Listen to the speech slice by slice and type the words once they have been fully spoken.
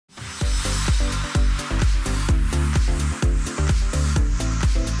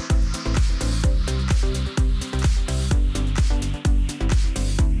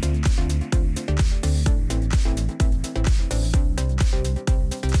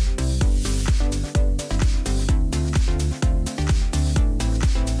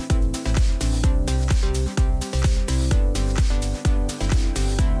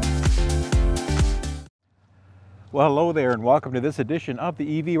Well, hello there and welcome to this edition of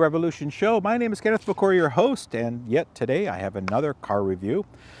the EV Revolution Show. My name is Kenneth McCoy, your host, and yet today I have another car review.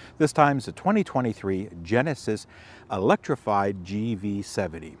 This time it's a 2023 Genesis Electrified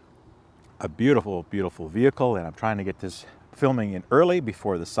GV70. A beautiful, beautiful vehicle, and I'm trying to get this filming in early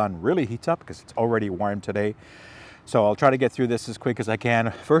before the sun really heats up because it's already warm today. So I'll try to get through this as quick as I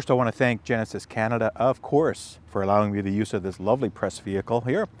can. First, I want to thank Genesis Canada, of course, for allowing me the use of this lovely press vehicle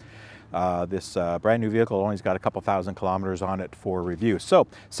here. This brand new vehicle only's got a couple thousand kilometers on it for review. So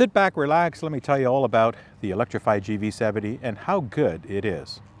sit back, relax, let me tell you all about the Electrified GV70 and how good it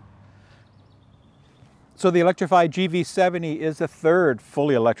is. So the Electrified GV70 is the third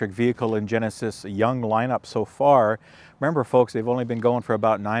fully electric vehicle in Genesis' young lineup so far. Remember folks, they've only been going for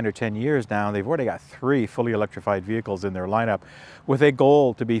about 9 or 10 years now. They've already got 3 fully electrified vehicles in their lineup with a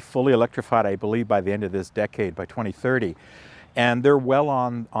goal to be fully electrified, I believe, by the end of this decade, by 2030. And they're well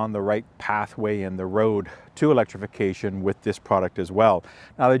on the right pathway in the road to electrification with this product as well.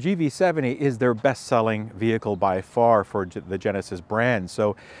 Now the GV70 is their best-selling vehicle by far for the Genesis brand,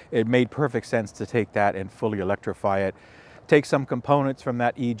 so it made perfect sense to take that and fully electrify it. Take some components from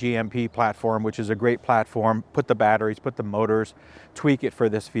that eGMP platform, which is a great platform, put the batteries, put the motors, tweak it for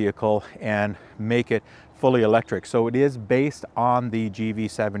this vehicle and make it fully electric. So it is based on the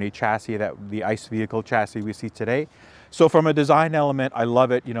GV70 chassis, the ICE vehicle chassis we see today. So from a design element, I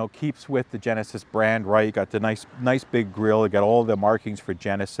love it, you know, keeps with the Genesis brand, right? You got the nice big grille, you got all the markings for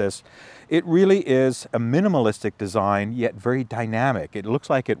Genesis. It really is a minimalistic design, yet very dynamic. It looks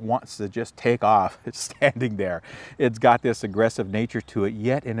like it wants to just take off. It's standing there. It's got this aggressive nature to it,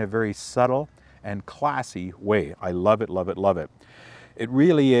 yet in a very subtle and classy way. I love it, love it, love it. It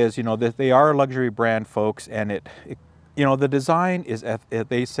really is, you know, they are a luxury brand, folks, and you know, the design is,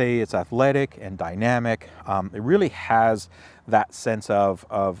 they say it's athletic and dynamic. It really has that sense of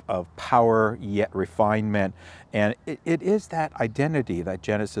power yet refinement. And it is that identity that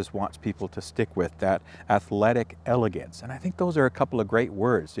Genesis wants people to stick with, that athletic elegance. And I think those are a couple of great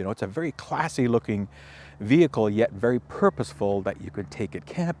words. You know, it's a very classy looking vehicle, yet very purposeful, that you can take it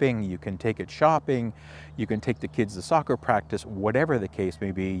camping, you can take it shopping, you can take the kids to soccer practice, whatever the case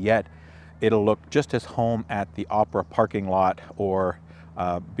may be, yet it'll look just as home at the opera parking lot or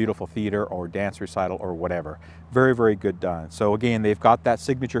beautiful theater or dance recital or whatever. Very, very good done. So again, they've got that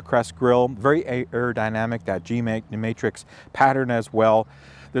signature crest grille, very aerodynamic, that G-matrix pattern as well.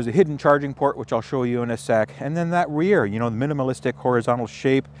 There's a hidden charging port, which I'll show you in a sec. And then that rear, you know, the minimalistic horizontal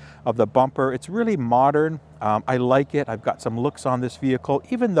shape of the bumper. It's really modern. I like it. I've got some looks on this vehicle,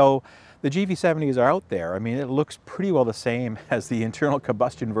 even though the GV70s are out there. I mean, it looks pretty well the same as the internal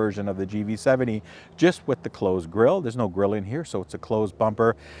combustion version of the GV70, just with the closed grille. There's no grille in here, so it's a closed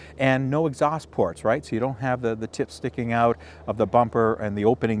bumper, and no exhaust ports, right? So you don't have the tips sticking out of the bumper and the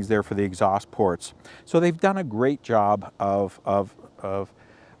openings there for the exhaust ports. So they've done a great job of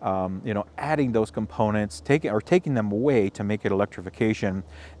you know, adding those components, taking them away to make it electrification.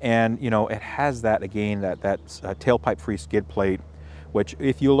 And you know, it has that, again, that tailpipe-free skid plate, which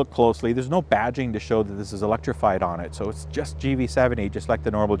if you look closely, there's no badging to show that this is electrified on it. So it's just GV70, just like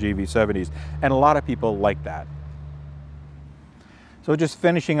the normal GV70s. And a lot of people like that. So just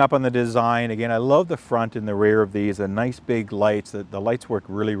finishing up on the design, again, I love the front and the rear of these, the nice big lights. The lights work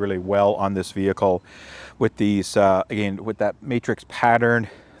really, really well on this vehicle with these, again, with that matrix pattern,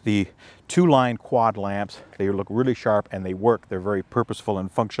 the 2-line quad lamps. They look really sharp and they work. They're very purposeful and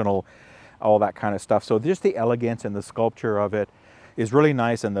functional, all that kind of stuff. So just the elegance and the sculpture of it is really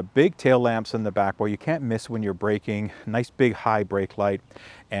nice, and the big tail lamps in the back where you can't miss when you're braking, nice big high brake light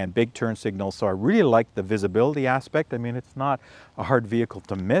and big turn signals. So I really like the visibility aspect. I mean, it's not a hard vehicle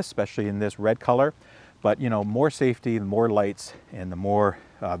to miss, especially in this red color, but you know, more safety, the more lights and the more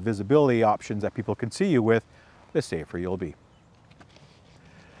visibility options that people can see you with, the safer you'll be.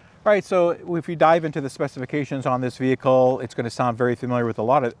 All right, so if we dive into the specifications on this vehicle, it's going to sound very familiar with a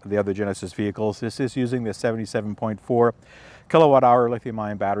lot of the other Genesis vehicles. This is using the 77.4 kilowatt-hour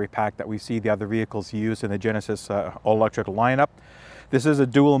lithium-ion battery pack that we see the other vehicles use in the Genesis all-electric lineup. This is a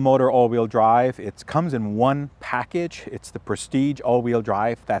dual motor all-wheel drive. It comes in one package. It's the Prestige all-wheel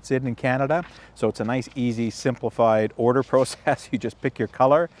drive. That's it in Canada. So it's a nice, easy, simplified order process. You just pick your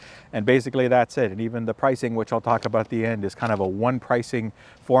color and basically that's it. And even the pricing, which I'll talk about at the end, is kind of a one pricing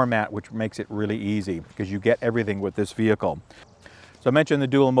format, which makes it really easy because you get everything with this vehicle. So I mentioned the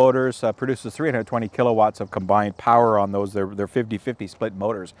dual motors, produces 320 kilowatts of combined power on those. They're 50-50 split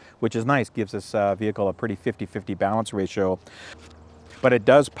motors, which is nice, gives this vehicle a pretty 50-50 balance ratio. but it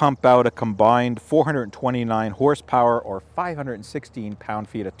does pump out a combined 429 horsepower or 516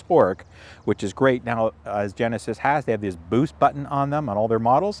 pound-feet of torque, which is great. Now, as Genesis has, they have this boost button on them on all their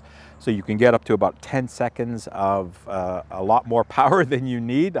models, so you can get up to about 10 seconds of a lot more power than you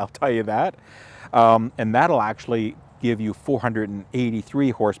need, I'll tell you that. And that'll actually give you 483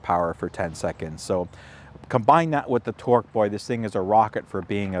 horsepower for 10 seconds. So combine that with the torque, boy, this thing is a rocket for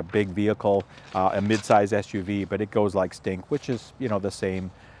being a big vehicle, a mid-size SUV, but it goes like stink, which is, you know, the same.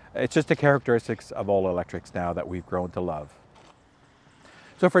 It's just the characteristics of all electrics now that we've grown to love.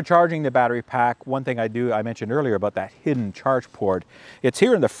 So for charging the battery pack, one thing I mentioned earlier about that hidden charge port. It's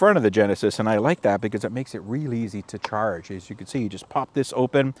here in the front of the Genesis, and I like that because it makes it real easy to charge. As you can see, you just pop this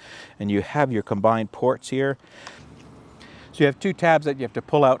open and you have your combined ports here. So you have two tabs that you have to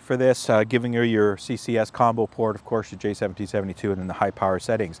pull out for this, giving you your CCS combo port, of course, your J7072, and then the high power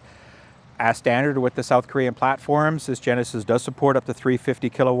settings. As standard with the South Korean platforms, this Genesis does support up to 350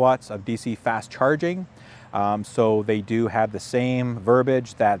 kilowatts of DC fast charging. So they do have the same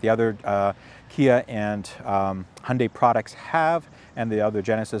verbiage that the other Kia and Hyundai products have, and the other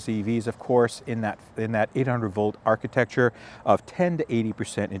Genesis EVs, of course, in that 800-volt architecture of 10 to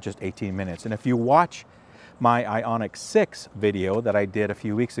 80% in just 18 minutes. And if you watch my Ioniq 6 video that I did a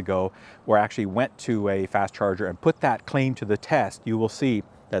few weeks ago, where I actually went to a fast charger and put that claim to the test, you will see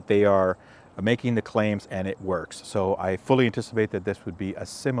that they are making the claims and it works. So I fully anticipate that this would be a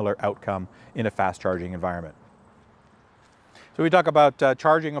similar outcome in a fast charging environment. So we talk about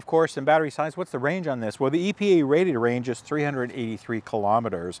charging, of course, and battery size. What's the range on this? Well, the EPA rated range is 383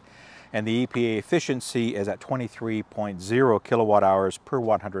 kilometers, and the EPA efficiency is at 23.0 kilowatt hours per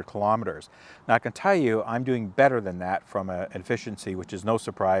 100 kilometers. Now I can tell you I'm doing better than that from an efficiency, which is no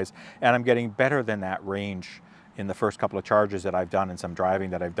surprise, and I'm getting better than that range in the first couple of charges that I've done and some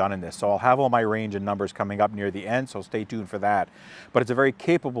driving that I've done in this. So I'll have all my range and numbers coming up near the end, so stay tuned for that. But it's a very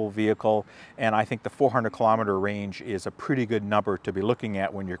capable vehicle, and I think the 400 kilometer range is a pretty good number to be looking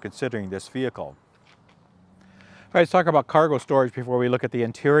at when you're considering this vehicle. All right, let's talk about cargo storage before we look at the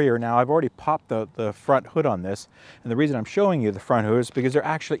interior. Now, I've already popped the front hood on this, and the reason I'm showing you the front hood is because there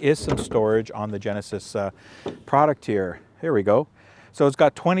actually is some storage on the Genesis product here. Here we go. So it's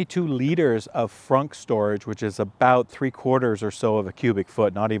got 22 liters of frunk storage, which is about 3/4 or so of a cubic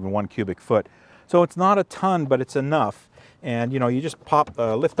foot, not even 1 cubic foot. So it's not a ton, but it's enough. And you know, you just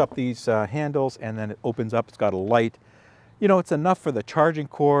lift up these handles, and then it opens up. It's got a light. You know, it's enough for the charging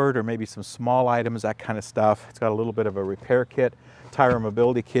cord or maybe some small items, that kind of stuff. It's got a little bit of a repair kit, tire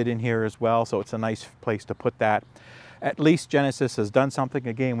mobility kit in here as well, so it's a nice place to put that. At least Genesis has done something.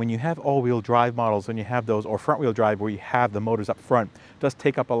 Again, when you have all-wheel drive models, when you have those, or front-wheel drive where you have the motors up front, it does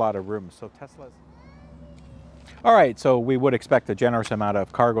take up a lot of room. So Tesla's. All right, so we would expect a generous amount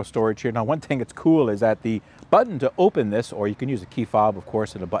of cargo storage here. Now, one thing that's cool is that the button to open this, or you can use a key fob, of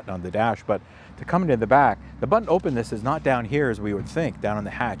course, and a button on the dash, but to come into the back, the button to open this is not down here as we would think, down on the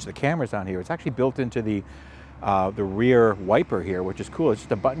hatch. The camera's down here. It's actually built into the rear wiper here, which is cool. It's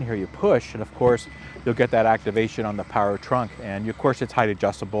just a button here you push, and of course, you'll get that activation on the power trunk. And of course, it's height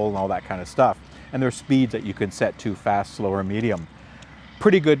adjustable and all that kind of stuff. And there's speeds that you can set to fast, slow, or medium.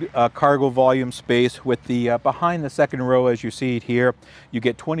 Pretty good cargo volume space with the behind the second row, as you see it here, you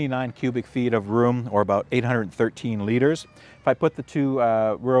get 29 cubic feet of room, or about 813 liters. If I put the two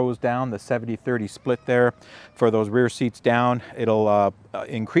rows down, the 70-30 split there for those rear seats down, it'll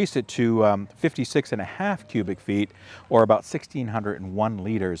increase it to 56.5 cubic feet, or about 1,601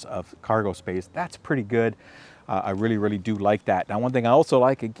 liters of cargo space. That's pretty good. I really, really do like that. Now, one thing I also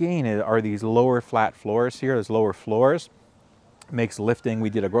like, again, are these lower flat floors here. There's lower floors. Makes lifting, we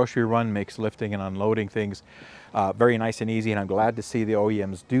did a grocery run, makes lifting and unloading things very nice and easy, and I'm glad to see the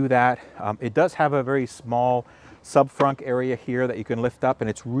OEMs do that. It does have a very small sub-frunk area here that you can lift up, and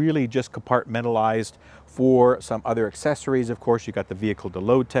it's really just compartmentalized for some other accessories. Of course, you've got the vehicle to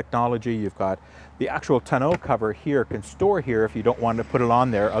load technology, you've got the actual tonneau cover here, can store here if you don't want to put it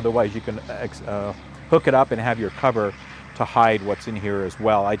on there. Otherwise, you can hook it up and have your cover to hide what's in here as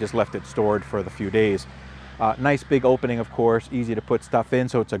well. I just left it stored for the few days. Nice big opening, of course, easy to put stuff in,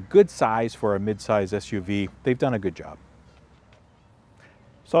 so it's a good size for a mid-size SUV. They've done a good job.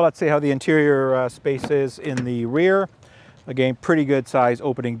 So let's see how the interior space is in the rear. Again, pretty good size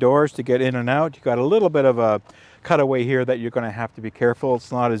opening doors to get in and out. You've got a little bit of a cutaway here that you're going to have to be careful.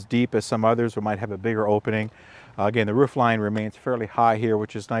 It's not as deep as some others who might have a bigger opening. Again, the roof line remains fairly high here,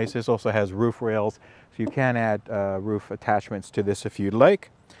 which is nice. This also has roof rails, so you can add roof attachments to this if you'd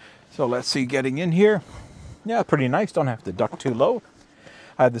like. So let's see, getting in here. Yeah, pretty nice. Don't have to duck too low.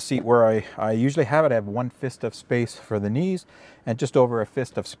 I have the seat where I usually have it. I have 1 fist of space for the knees and just over 1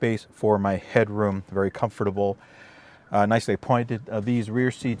 fist of space for my headroom. Very comfortable. nicely pointed. These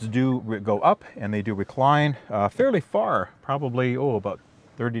rear seats do go up and they do recline fairly far, probably about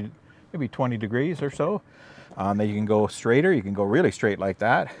 30, maybe 20 degrees or so. Then you can go straighter, you can go really straight like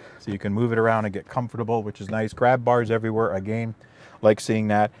that. So you can move it around and get comfortable, which is nice. Grab bars everywhere, again, like seeing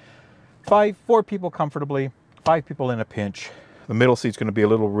that. 4 people comfortably, 5 people in a pinch. The middle seat's going to be a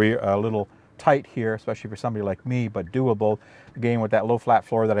little tight here, especially for somebody like me, but doable. Again, with that low flat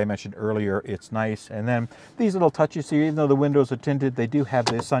floor that I mentioned earlier, it's nice. And then these little touches here, even though the windows are tinted, they do have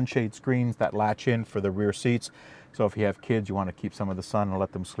the sunshade screens that latch in for the rear seats. So if you have kids, you want to keep some of the sun and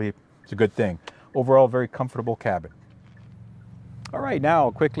let them sleep, it's a good thing. Overall, very comfortable cabin. All right, now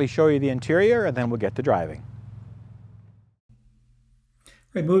I'll quickly show you the interior and then we'll get to driving.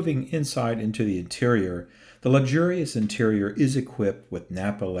 Right, moving inside into the interior, the luxurious interior is equipped with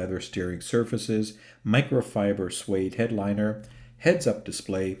Napa leather steering surfaces, microfiber suede headliner, heads-up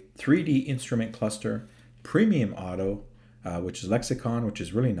display, 3D instrument cluster, premium auto, which is Lexicon, which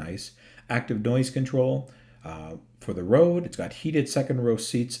is really nice, active noise control. For the road, it's got heated second row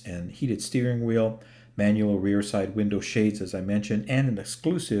seats and heated steering wheel, manual rear side window shades, as I mentioned, and an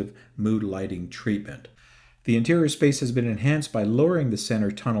exclusive mood lighting treatment. The interior space has been enhanced by lowering the center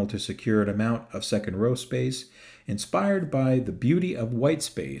tunnel to secure an amount of second row space. Inspired by the beauty of white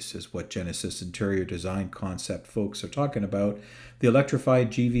space is what Genesis interior design concept folks are talking about. The Electrified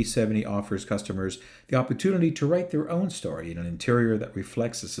GV70 offers customers the opportunity to write their own story in an interior that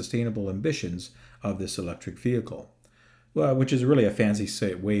reflects the sustainable ambitions of this electric vehicle. Well, which is really a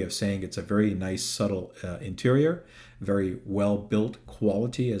fancy way of saying it's a very nice, subtle interior, very well-built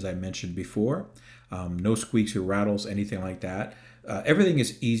quality, as I mentioned before. No squeaks or rattles, anything like that. Everything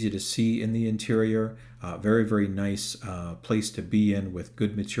is easy to see in the interior. Very, very nice place to be in with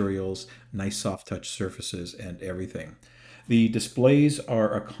good materials, nice soft touch surfaces and everything. The displays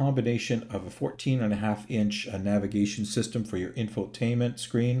are a combination of a 14.5-inch navigation system for your infotainment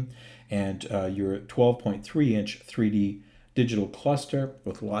screen and your 12.3-inch 3D digital cluster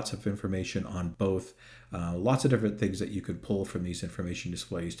with lots of information on both. Lots of different things that you could pull from these information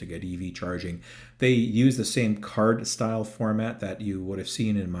displays to get EV charging. They use the same card style format that you would have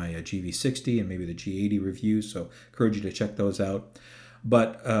seen in my GV60 and maybe the G80 reviews, so encourage you to check those out.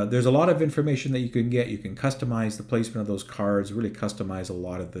 But there's a lot of information that you can get. You can customize the placement of those cards, really customize a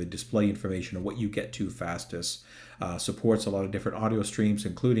lot of the display information and what you get to fastest. Supports a lot of different audio streams,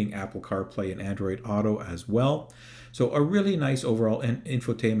 including Apple CarPlay and Android Auto as well. So a really nice overall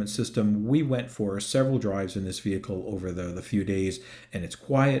infotainment system. We went for several drives in this vehicle over the few days, and it's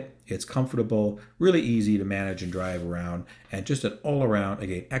quiet, it's comfortable, really easy to manage and drive around, and just an all-around,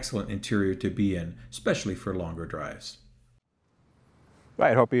 again, excellent interior to be in, especially for longer drives.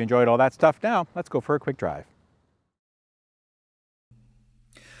 Right, hope you enjoyed all that stuff. Now, let's go for a quick drive.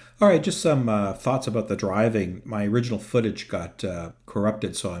 All right, just some thoughts about the driving. My original footage got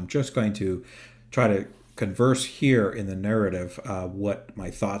corrupted, so I'm just going to try to converse here in the narrative what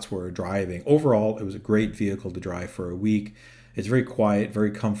my thoughts were driving. Overall, it was a great vehicle to drive for a week. It's very quiet, very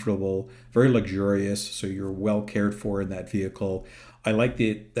comfortable, very luxurious, so you're well cared for in that vehicle. I like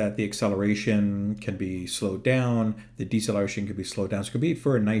that the acceleration can be slowed down, the deceleration can be slowed down. So it can be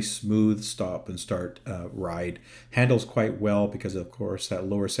for a nice, smooth stop and start ride. Handles quite well because, of course, that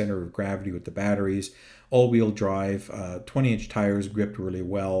lower center of gravity with the batteries. All-wheel drive, 20-inch tires gripped really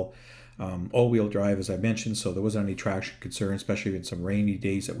well. All-wheel drive, as I mentioned, so there wasn't any traction concern, especially in some rainy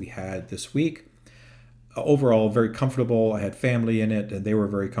days that we had this week. Overall, very comfortable. I had family in it, and they were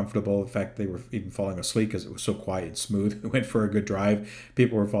very comfortable. In fact, they were even falling asleep because it was so quiet and smooth. We went for a good drive.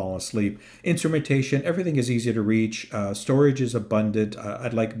 People were falling asleep. Instrumentation, everything is easy to reach. Storage is abundant.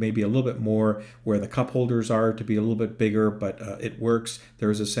 I'd like maybe a little bit more where the cup holders are to be a little bit bigger, but it works. There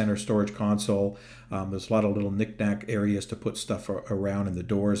is a center storage console. There's a lot of little knick-knack areas to put stuff around in the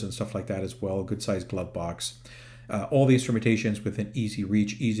doors and stuff like that as well. Good-sized glove box. All the instrumentations within easy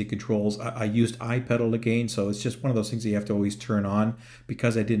reach, easy controls. I used iPedal again, so it's just one of those things that you have to always turn on.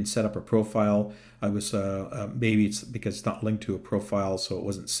 Because I didn't set up a profile, I was maybe it's because it's not linked to a profile, so it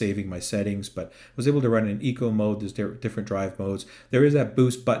wasn't saving my settings, but I was able to run in eco mode. There's different drive modes. There is that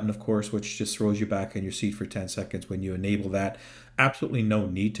boost button, of course, which just throws you back in your seat for 10 seconds when you enable that. Absolutely no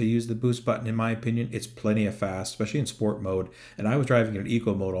need to use the boost button, in my opinion. It's plenty of fast, especially in sport mode. And I was driving in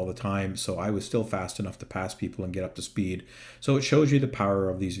eco mode all the time, so I was still fast enough to pass people and get up to speed. So it shows you the power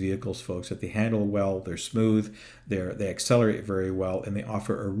of these vehicles, folks, that they handle well, they're smooth, they accelerate very well, and they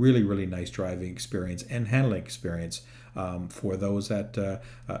offer a really, really nice driving experience and handling experience for those that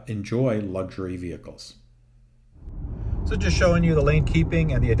enjoy luxury vehicles. So just showing you the lane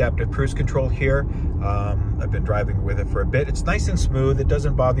keeping and the adaptive cruise control here. I've been driving with it for a bit. It's nice and smooth. It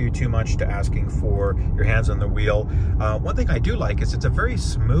doesn't bother you too much to asking for your hands on the wheel. One thing I do like is it's a very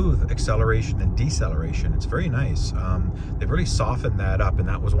smooth acceleration and deceleration. It's very nice. They've really softened that up, and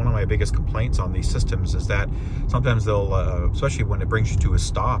that was one of my biggest complaints on these systems, is that sometimes they'll, especially when it brings you to a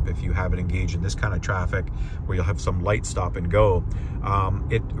stop, if you have it engaged in this kind of traffic where you'll have some light stop and go,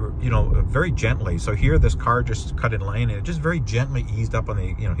 it, you know, very gently. So here this car just cut in lane and it just very gently eased up on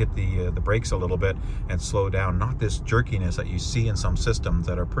the, you know, hit the brakes a little bit and slow down. Not this jerkiness that you see in some systems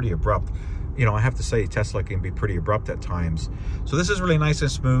that are pretty abrupt. You know, I have to say Tesla can be pretty abrupt at times. So this is really nice and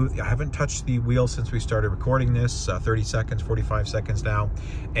smooth. I haven't touched the wheel since we started recording this, 30 seconds, 45 seconds now,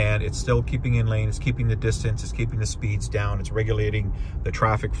 and it's still keeping in lane, it's keeping the distance, it's keeping the speeds down, it's regulating the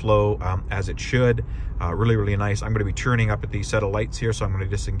traffic flow as it should. Really, really nice. I'm going to be turning up at the set of lights here, so I'm going to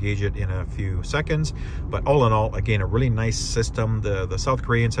disengage it in a few seconds. But all in all, again, a really nice system. The South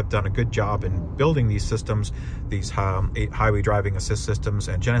Koreans have done a good job in building these systems, these highway driving assist systems,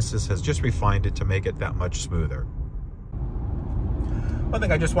 and Genesis has just refined it to make it that much smoother. One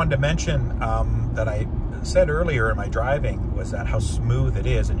thing I just wanted to mention that I said earlier in my driving was that how smooth it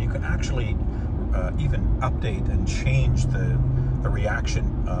is, and you can actually even update and change the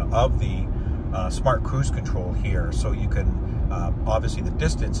reaction of the smart cruise control here. So you can, obviously the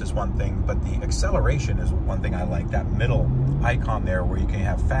distance is one thing, but the acceleration is one thing I like, that middle icon there where you can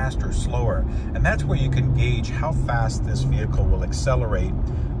have fast or slower. And that's where you can gauge how fast this vehicle will accelerate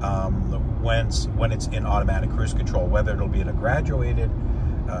when it's in automatic cruise control, whether it'll be at a graduated,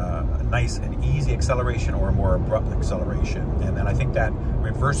 nice and easy acceleration or a more abrupt acceleration. And then I think that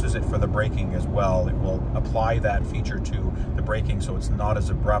reverses it for the braking as well. It will apply that feature to the braking so it's not as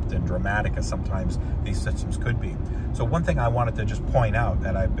abrupt and dramatic as sometimes these systems could be. So one thing I wanted to just point out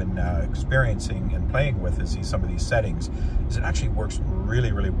that I've been experiencing and playing with is some of these settings, is it actually works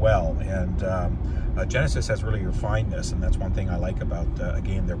really, really well. And Genesis has really refined this, and that's one thing I like about,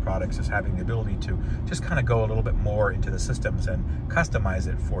 again, their products, is having the ability to just kind of go a little bit more into the systems and customize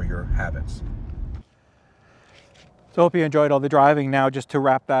it for your habits. So I hope you enjoyed all the driving. Now, just to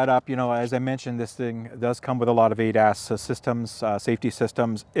wrap that up, you know, as I mentioned, this thing does come with a lot of ADAS systems, safety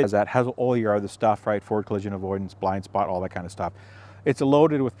systems. That has all your other stuff, right? Forward collision avoidance, blind spot, all that kind of stuff. It's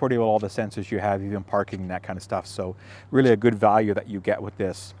loaded with pretty well all the sensors you have, even parking and that kind of stuff. So really a good value that you get with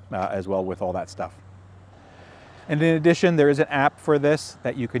this as well, with all that stuff. And in addition, there is an app for this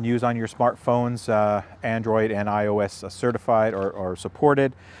that you can use on your smartphones, Android and iOS certified or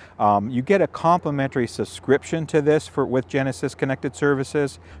supported. You get a complimentary subscription to this with Genesis connected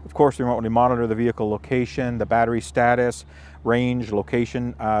services. Of course, remotely monitor the vehicle location, the battery status, range,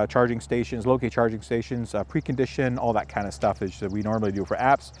 location, charging stations, locate charging stations, precondition, all that kind of stuff that we normally do for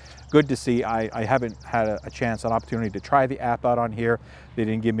apps. Good to see. I haven't had an opportunity to try the app out on here. They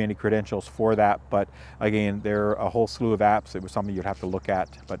didn't give me any credentials for that, but again, there are a whole slew of apps. It was something you'd have to look at,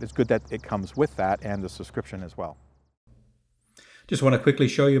 but it's good that it comes with that and the subscription as well. Just want to quickly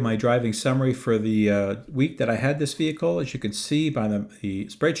show you my driving summary for the week that I had this vehicle. As you can see by the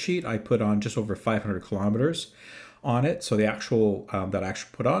spreadsheet, I put on just over 500 kilometers on it. So the actual that I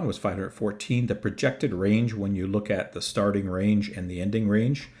actually put on was 514. The projected range, when you look at the starting range and the ending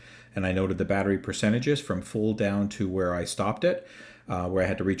range, and I noted the battery percentages from full down to where I stopped it, where I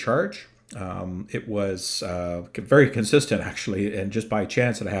had to recharge. It was very consistent, actually, and just by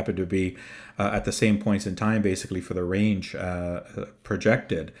chance it happened to be at the same points in time, basically, for the range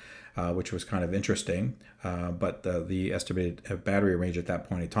projected, which was kind of interesting, but the estimated battery range at that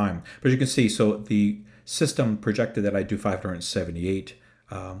point in time. But you can see, so the system projected that I do 578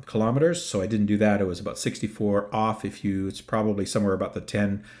 kilometers, so I didn't do that. It was about 64 off. It's probably somewhere about the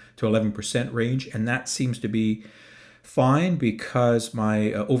 10 to 11% range, and that seems to be fine because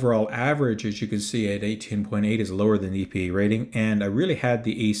my overall average, as you can see, at 18.8 is lower than the EPA rating, and I really had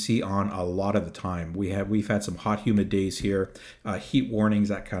the AC on a lot of the time. We've had some hot, humid days here, heat warnings,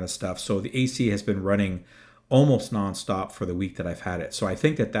 that kind of stuff. So the AC has been running almost nonstop for the week that I've had it. So I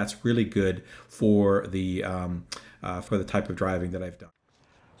think that that's really good for the type of driving that I've done.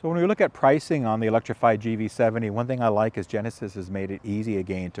 So when we look at pricing on the Electrified GV70, one thing I like is Genesis has made it easy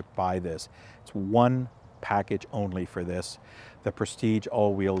again to buy this. It's one package only for this, the Prestige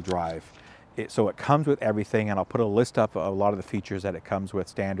all-wheel drive. So it comes with everything, and I'll put a list up of a lot of the features that it comes with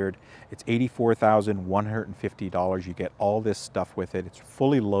standard. It's $84,150. You get all this stuff with it. It's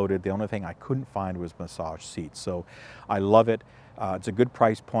fully loaded. The only thing I couldn't find was massage seats. So I love it. It's a good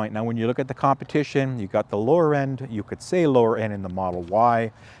price point. Now, when you look at the competition, you got the lower end, you could say lower end in the Model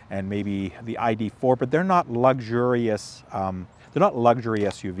Y and maybe the ID4, but they're not luxurious. they're not luxury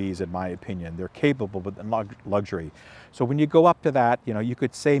SUVs in my opinion. They're capable, but they're not luxury. So when you go up to that, you know, you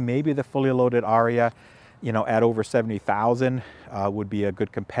could say maybe the fully loaded Aria, you know, at over 70,000 would be a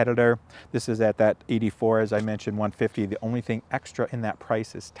good competitor. This is at that 84, as I mentioned, 150. The only thing extra in that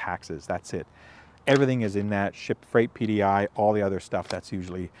price is taxes. That's it. Everything is in that, ship, freight, PDI, all the other stuff that's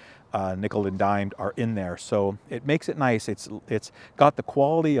usually nickel and dimed are in there. So it makes it nice. It's got the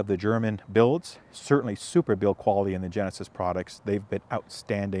quality of the German builds, certainly super build quality in the Genesis products. They've been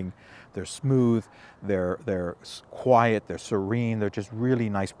outstanding. They're smooth, they're quiet, they're serene. They're just really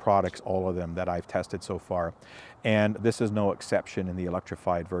nice products, all of them that I've tested so far. And this is no exception in the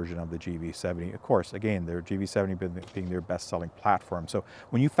electrified version of the GV70. Of course, again, their GV70 being their best-selling platform. So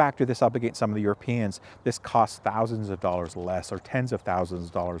when you factor this up against some of the Europeans, this costs thousands of dollars less or tens of thousands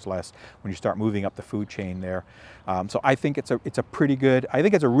of dollars less when you start moving up the food chain there. So I think it's a pretty good, I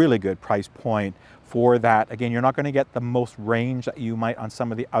think it's a really good price point for that. Again, you're not going to get the most range that you might on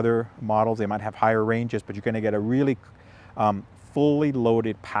some of the other models. They might have higher ranges, but you're going to get a really fully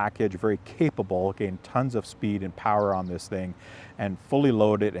loaded package, very capable, again, tons of speed and power on this thing, and fully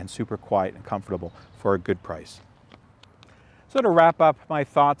loaded and super quiet and comfortable for a good price. So to wrap up my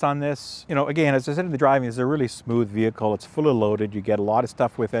thoughts on this, you know, again, as I said in the driving, it's a really smooth vehicle. It's fully loaded. You get a lot of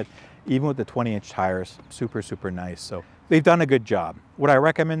stuff with it, even with the 20-inch tires. Super, super nice. So they've done a good job. Would I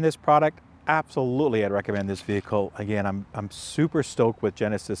recommend this product? Absolutely, I'd recommend this vehicle. Again, I'm super stoked what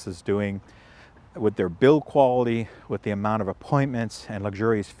Genesis is doing with their build quality, with the amount of appointments and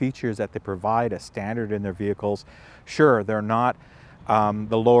luxurious features that they provide as standard in their vehicles. Sure, they're not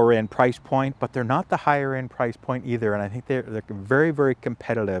the lower end price point, but they're not the higher end price point either. And I think they're very, very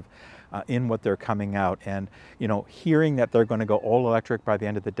competitive in what they're coming out. And, you know, hearing that they're going to go all electric by the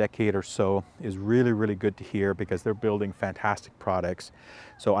end of the decade or so is really, really good to hear, because they're building fantastic products.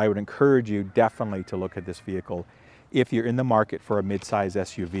 So I would encourage you definitely to look at this vehicle. If you're in the market for a mid-size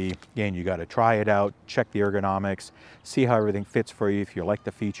SUV, again, you got to try it out, check the ergonomics, see how everything fits for you, if you like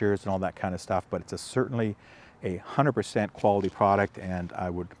the features and all that kind of stuff. But it's certainly a 100% quality product, and I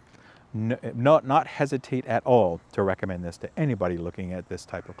would not hesitate at all to recommend this to anybody looking at this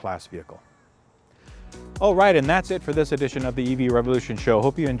type of class vehicle. All right, and that's it for this edition of the EV Revolution Show.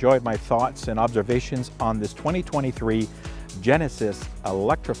 Hope you enjoyed my thoughts and observations on this 2023 Genesis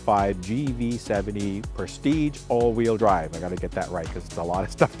Electrified GV70 Prestige all-wheel drive. I got to get that right because it's a lot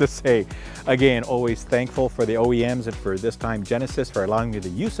of stuff to say. Again, always thankful for the OEMs and for this time Genesis for allowing me the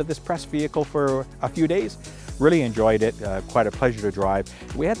use of this press vehicle for a few days. Really enjoyed it. Quite a pleasure to drive.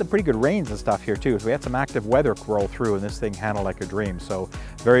 We had some pretty good rains and stuff here too. So we had some active weather roll through, and this thing handled like a dream. So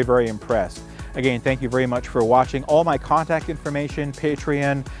very, very impressed. Again, thank you very much for watching. All my contact information,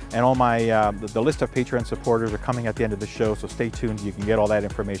 Patreon, and all my the list of Patreon supporters are coming at the end of the show, so stay tuned. You can get all that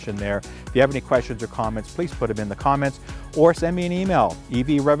information there. If you have any questions or comments, please put them in the comments or send me an email,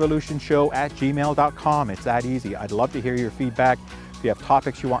 evrevolutionshow@gmail.com. It's that easy. I'd love to hear your feedback. If you have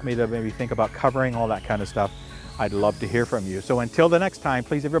topics you want me to maybe think about covering, all that kind of stuff, I'd love to hear from you. So until the next time,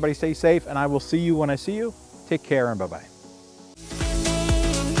 please everybody stay safe, and I will see you when I see you. Take care and bye-bye.